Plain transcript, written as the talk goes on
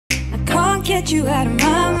get you out of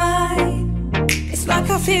my mind. It's like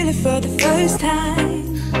I feel it for the first time.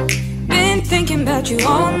 Been thinking about you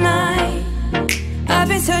all night. I've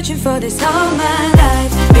been searching for this all my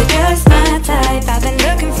life. You're just my type. I've been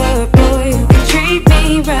looking for a boy who can treat me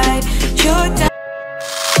right. You're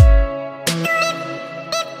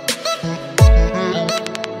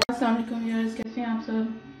अस्सलाम वालेकुम viewers, कैसे हैं आप सब?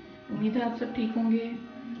 उम्मीद है आप सब ठीक होंगे,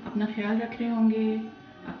 अपना ख्याल रख रहे होंगे,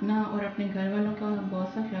 अपना और अपने घर वालों का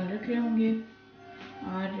बहुत सा ख्याल रख रहे होंगे।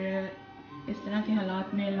 और इस तरह के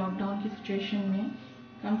हालात में, लॉकडाउन की सिचुएशन में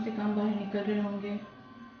कम से कम बाहर निकल रहे होंगे,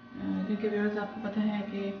 क्योंकि व्यूअर्स आपको पता है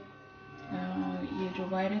कि ये जो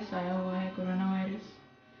वायरस आया हुआ है, कोरोना वायरस,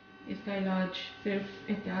 इसका इलाज सिर्फ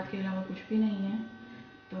एहतियात के अलावा कुछ भी नहीं है।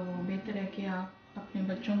 तो बेहतर है कि आप अपने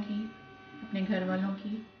बच्चों की, अपने घर वालों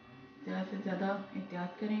की ज़्यादा से ज़्यादा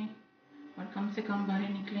एहतियात करें और कम से कम बाहर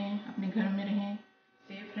निकलें, अपने घर में रहें,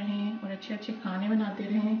 सेफ रहें और अच्छे अच्छे खाने बनाते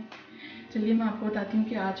रहें। चलिए मैं आपको बताती हूँ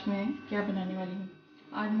कि आज मैं क्या बनाने वाली हूँ।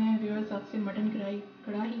 आज मैं व्यूअर्स आपसे मटन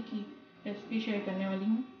कढ़ाई की रेसिपी शेयर करने वाली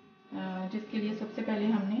हूँ, जिसके लिए सबसे पहले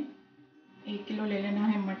हमने 1 किलो ले लेना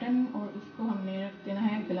है मटन और उसको हमने रख देना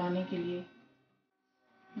है गलाने के लिए।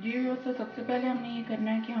 जी व्यूअर्स, तो सबसे पहले हमने ये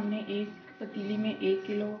करना है कि हमने एक पतीली में 1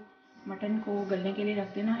 किलो मटन को गलने के लिए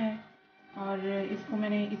रख देना है और इसको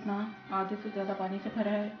मैंने इतना आधे से ज़्यादा पानी से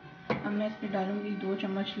भरा है। अब मैं इसमें डालूँगी 2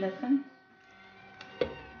 चम्मच लहसुन,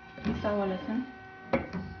 पिसा हुआ लहसुन,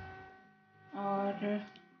 और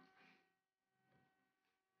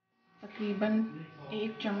तकरीबन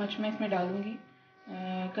 1 चम्मच मैं इसमें डालूँगी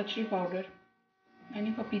कचरी पाउडर,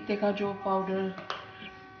 यानी पपीते का जो पाउडर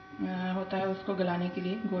होता है उसको गलाने के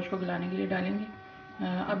लिए, गोश्त को गलाने के लिए डालेंगे।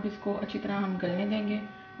 अब इसको अच्छी तरह हम गलने देंगे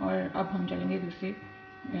और अब हम चलेंगे दूसरे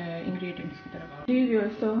इंग्रेडिएंट्स की तरफ। जी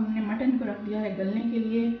व्यूअर्स, तो हमने मटन को रख दिया है गलने के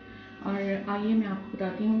लिए और आइए मैं आपको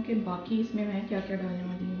बताती हूँ कि बाकी इसमें मैं क्या क्या डालने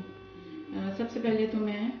वाली हूँ। सबसे पहले तो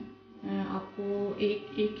मैं आपको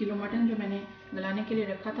एक किलो मटन जो मैंने गलाने के लिए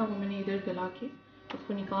रखा था वो मैंने इधर गला के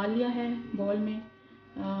उसको निकाल लिया है बाउल में।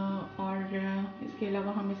 और इसके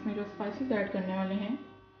अलावा हम इसमें जो स्पाइसेस ऐड करने वाले हैं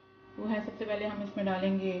वो है, सबसे पहले हम इसमें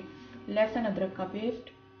डालेंगे लहसुन अदरक का पेस्ट,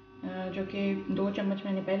 जो कि 2 चम्मच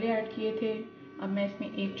मैंने पहले ऐड किए थे। अब मैं इसमें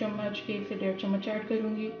 1 चम्मच, 1 से 1.5 चम्मच ऐड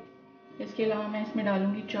करूँगी। इसके अलावा मैं इसमें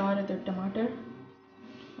डालूँगी 4 अदद टमाटर,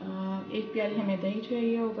 1 प्याली हमें दही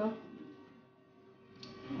चाहिए होगा।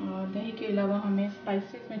 दही के अलावा हमें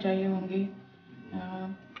स्पाइसेस में चाहिए होंगे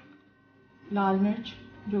लाल मिर्च,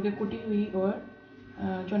 जो कि कुटी हुई, और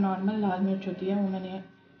जो नॉर्मल लाल मिर्च होती है वो मैंने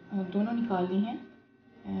दोनों निकाल ली हैं।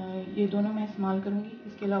 ये दोनों मैं इस्तेमाल करूँगी।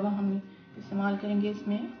 इसके अलावा हम इस्तेमाल करेंगे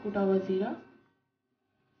इसमें कुटा हुआ ज़ीरा,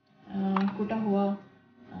 कुटा हुआ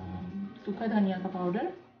सूखा धनिया का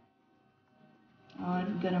पाउडर और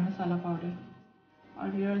गरम मसाला पाउडर। और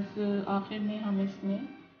व्यूअर्स आखिर में हम इसमें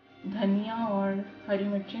धनिया और हरी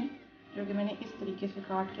मिर्चें, जो कि मैंने इस तरीके से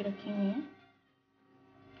काट के रखी हुई हैं,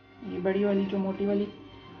 ये बड़ी वाली जो मोटी वाली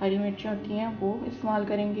हरी मिर्चें होती हैं वो इस्तेमाल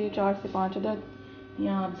करेंगे, 4 से 5 अदद,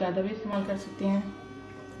 या आप ज़्यादा भी इस्तेमाल कर सकते हैं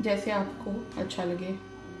जैसे आपको अच्छा लगे।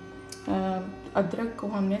 अदरक को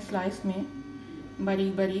हमने स्लाइस में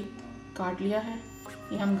बारीक बारीक काट लिया है,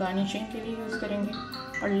 ये हम गार्निशिंग के लिए यूज़ करेंगे।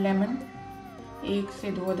 और लेमन 1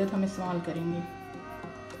 से 2 अदद हम इस्तेमाल करेंगे।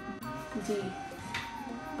 जी,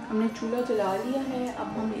 हमने चूल्हा जला लिया है। अब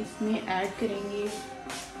हम इसमें ऐड करेंगे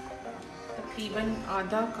तकरीबन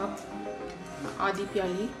आधा कप, आधी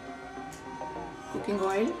प्याली कुकिंग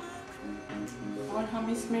ऑयल, और हम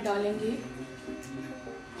इसमें डालेंगे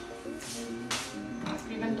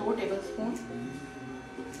तकरीबन 2 टेबलस्पून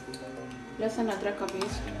लहसुन अदरक का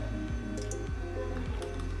पेस्ट,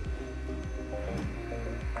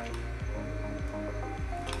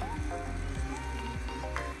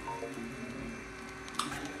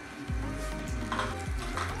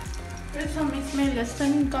 फिर हम इसमें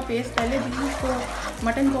लहसुन का पेस्ट पहले भी इसको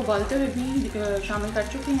मटन को उबालते हुए भी शामिल कर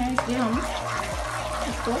चुके हैं, इसलिए हम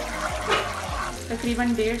इसको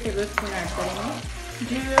तकरीबन 1.5 टेबलस्पून ऐड करेंगे।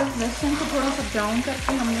 जी, लहसुन को थोड़ा सा ब्राउन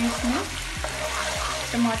करके हमने इसमें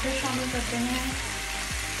टमाटर शामिल कर देने हैं।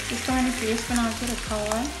 इसका मैंने पेस्ट बना के रखा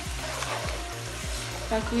हुआ है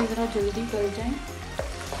ताकि ये ज़रा जल्दी गल जाए।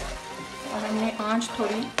 और हमने आंच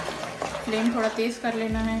थोड़ी, फ्लेम थोड़ा तेज़ कर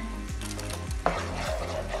लेना है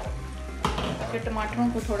ताकि टमाटरों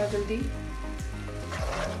को थोड़ा जल्दी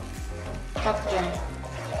पक जाए।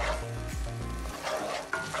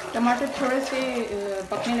 टमाटर थोड़े से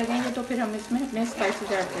पकने लगेंगे तो फिर हम इसमें अपने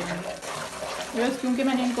स्पाइसेस ऐड करेंगे। बस क्योंकि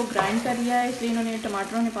मैंने इनको ग्राइंड कर लिया है इसलिए इन्होंने,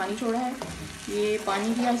 टमाटरों ने पानी छोड़ा है, ये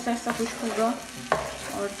पानी भी आहिस्ता आहिस्ता खुश्क होगा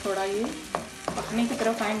और थोड़ा ये पकने की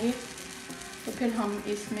तरफ आएंगे तो फिर हम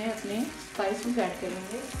इसमें अपने स्पाइसेस ऐड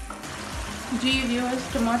करेंगे। जी व्यूअर्स,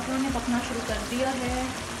 टमाटरों ने पकना शुरू कर दिया है।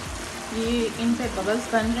 ये इन पे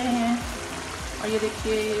बबल्स बन रहे हैं और ये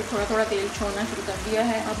देखिए ये थोड़ा थोड़ा तेल छोड़ना शुरू कर दिया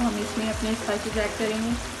है। अब हम इसमें अपने स्पाइसेस ऐड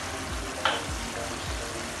करेंगे।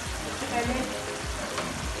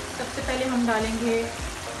 सबसे पहले हम डालेंगे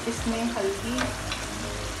इसमें हल्दी,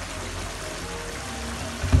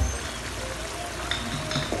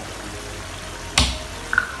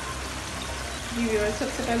 जी व्यूअर्स,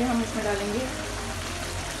 सबसे पहले हम इसमें डालेंगे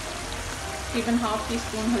तकरीबन ½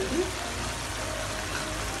 टीस्पून हल्दी,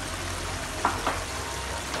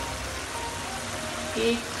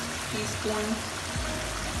 1 टीस्पून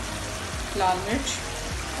लाल मिर्च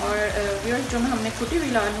और व्यूअर्स जो हमने कुटी हुई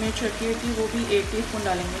लाल मिर्च रखी हुई थी वो भी 1 टीस्पून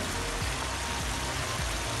डालेंगे।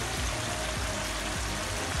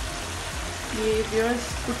 ये व्यूअर्स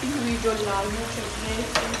कुटी हुई जो लाल मिर्च है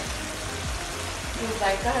जो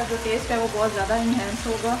जायका है, जो टेस्ट है वो बहुत ज़्यादा इन्हेंस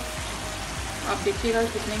होगा। आप देखिएगा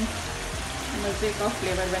कितने मज़े का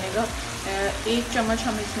फ्लेवर बनेगा। 1 चम्मच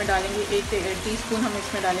हम इसमें डालेंगे, 1 टीस्पून हम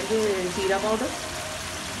इसमें डालेंगे ज़ीरा पाउडर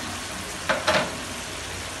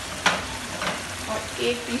और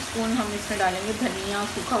 1 टीस्पून हम इसमें डालेंगे धनिया,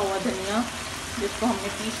 सूखा हुआ धनिया जिसको हमने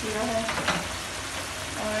पीस लिया है।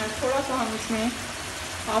 और थोड़ा सा हम इसमें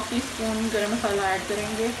 ½ टीस्पून गरम मसाला ऐड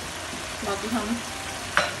करेंगे। बाकी हम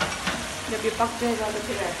जब ये पक जाएगा तो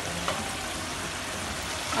फिर ऐड करेंगे।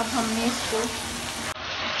 अब हमने इसको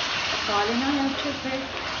पका लेना है अच्छे से।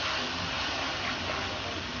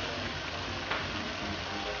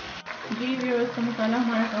 जी व्यूअर्स, तो मसाला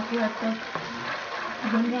हमारा काफ़ी हद तक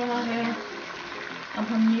बन रहा है। अब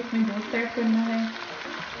हमने इसमें गोश्त ऐड करना है।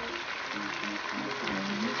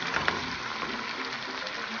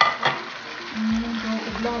 जो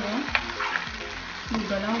उबला हुआ जो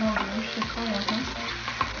गला हुआ गोश्त रखा हुआ था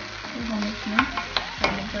तो हम इसमें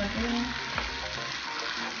शामिल कर रहे हैं।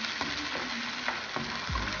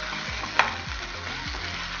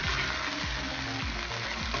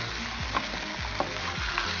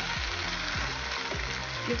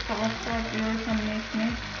 इसके साथ व्यूअर्स हमने इसमें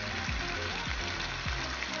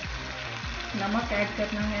नमक ऐड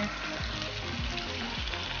करना है।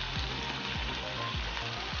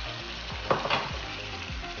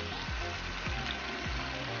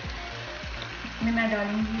 इसमें मैं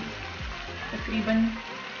डालूंगी तकरीबन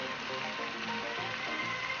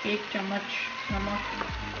 1 चम्मच नमक।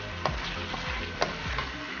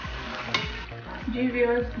 जी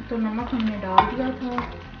व्यूअर्स, तो नमक हमने डाल दिया था।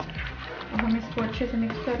 अब हम इसको अच्छे से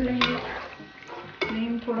मिक्स कर लेंगे।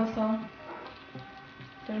 फ्लेम थोड़ा सा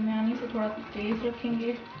दरमियानी से थोड़ा तेज़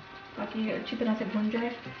रखेंगे ताकि ये अच्छी तरह से भुन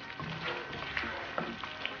जाए।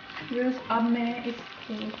 व्यूअर्स, अब मैं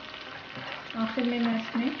इसको आखिर में मैं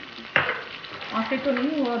इसमें आखिर तो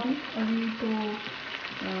नहीं हुआ अभी तो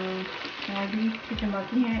और भी चीज़ें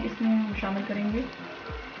बाकी हैं। इसमें हम शामिल करेंगे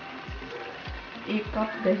 1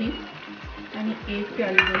 कप दही, यानी 1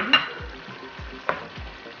 प्याली दही,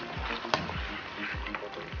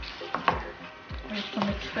 और इसको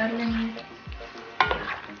मिक्स कर लेंगे।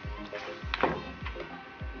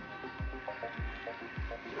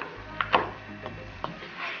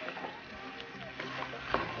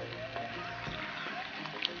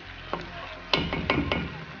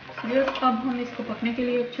 अब हम इसको पकने के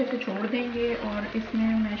लिए अच्छे से छोड़ देंगे और इसमें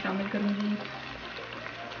मैं शामिल करूँगी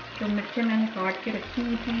जो मिर्चें मैंने काट के रखी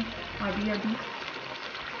हुई थी आधी आधी।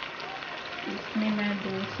 इसमें मैं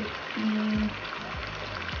 2 से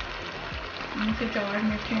 4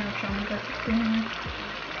 मिर्चें आप शामिल कर सकते हैं।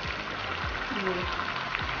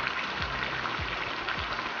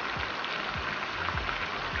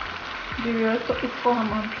 तो इसको हम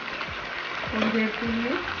थोड़ी देर के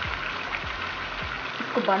लिए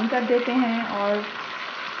इसको बंद कर देते हैं और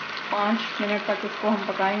 5 मिनट तक इसको हम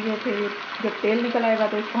पकाएंगे। फिर जब तेल निकल आएगा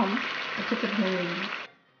तो इसको हम अच्छे से भून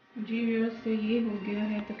लेंगे। जी व्यूअर्स, ये हो गया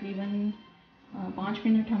है तकरीबन 5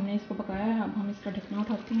 मिनट हमने इसको पकाया है। अब हम इसका ढक्कना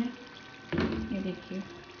उठाते हैं। ये देखिए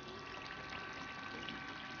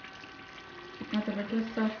कितना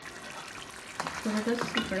ज़बरदस्त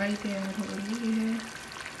सी कढ़ाई तैयार हो रही है,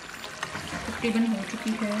 तकरीबन हो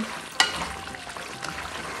चुकी है।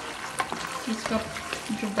 इसका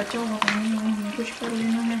जो बचा हुआ पानी है हमें कुछ कर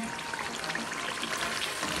लेना है।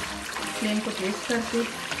 फ्लेम को तेज करके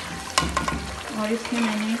और इसमें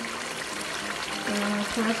मैंने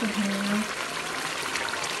थोड़ा सा धनिया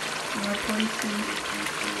और थोड़ी सी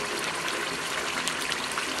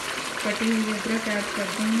कटी हुई अदरक ऐड कर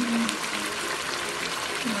देंगे हैं।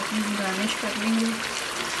 बाकी गार्निश कर लेंगे।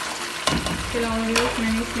 इसके अलावा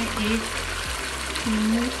मैंने इसमें 1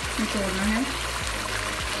 नींबू निचोड़ना है,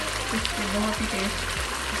 इससे बहुत ही टेस्ट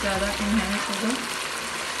ज़्यादा इन्हेंस होगा।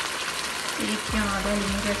 1 या आधा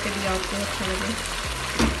नींबू जैसे भी आपको अच्छा लगे।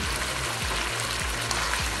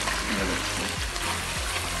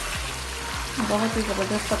 बहुत ही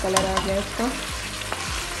ज़बरदस्त सा कलर आ गया इसका।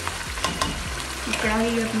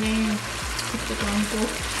 कढ़ाई अपने इख्तिताम को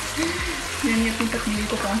यानी अपनी तकमील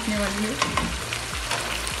को पहुंचने वाली है।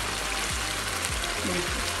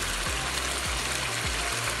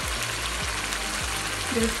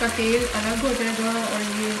 जब इसका तेल अलग हो जाएगा और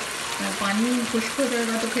ये पानी खुश्क हो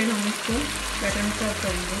जाएगा तो फिर हम इसको बैटर में सर्व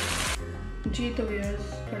करेंगे। जी तो व्यूअर्स,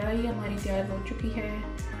 कढ़ाई हमारी तैयार हो चुकी है।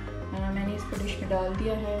 मैंने इसको डिश में डाल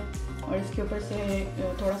दिया है और इसके ऊपर से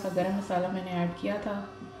थोड़ा सा गरम मसाला मैंने ऐड किया था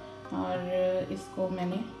और इसको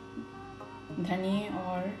मैंने धनिए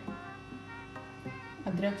और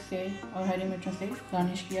अदरक से और हरी मिर्चों से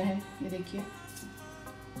गार्निश किया है। ये देखिए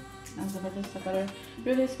ज़बरदस्त कलर।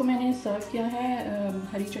 फिर इसको मैंने सर्व किया है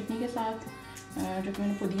हरी चटनी के साथ, जो कि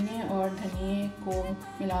मैंने पुदीने और धनिए को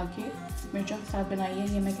मिला के मिर्चों के साथ बनाई है।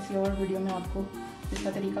 ये मैं किसी और वीडियो में आपको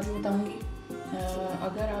इसका तरीका भी बताऊंगी।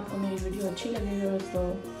 अगर आपको मेरी वीडियो अच्छी लगी तो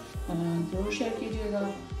ज़रूर शेयर कीजिएगा,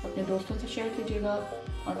 अपने दोस्तों से शेयर कीजिएगा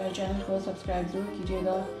और मेरे चैनल को सब्सक्राइब ज़रूर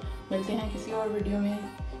कीजिएगा। मिलते हैं किसी और वीडियो में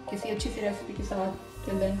किसी अच्छी सी रेसिपी के साथ।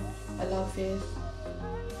 टिल देन, अल्लाह हाफ़िज़।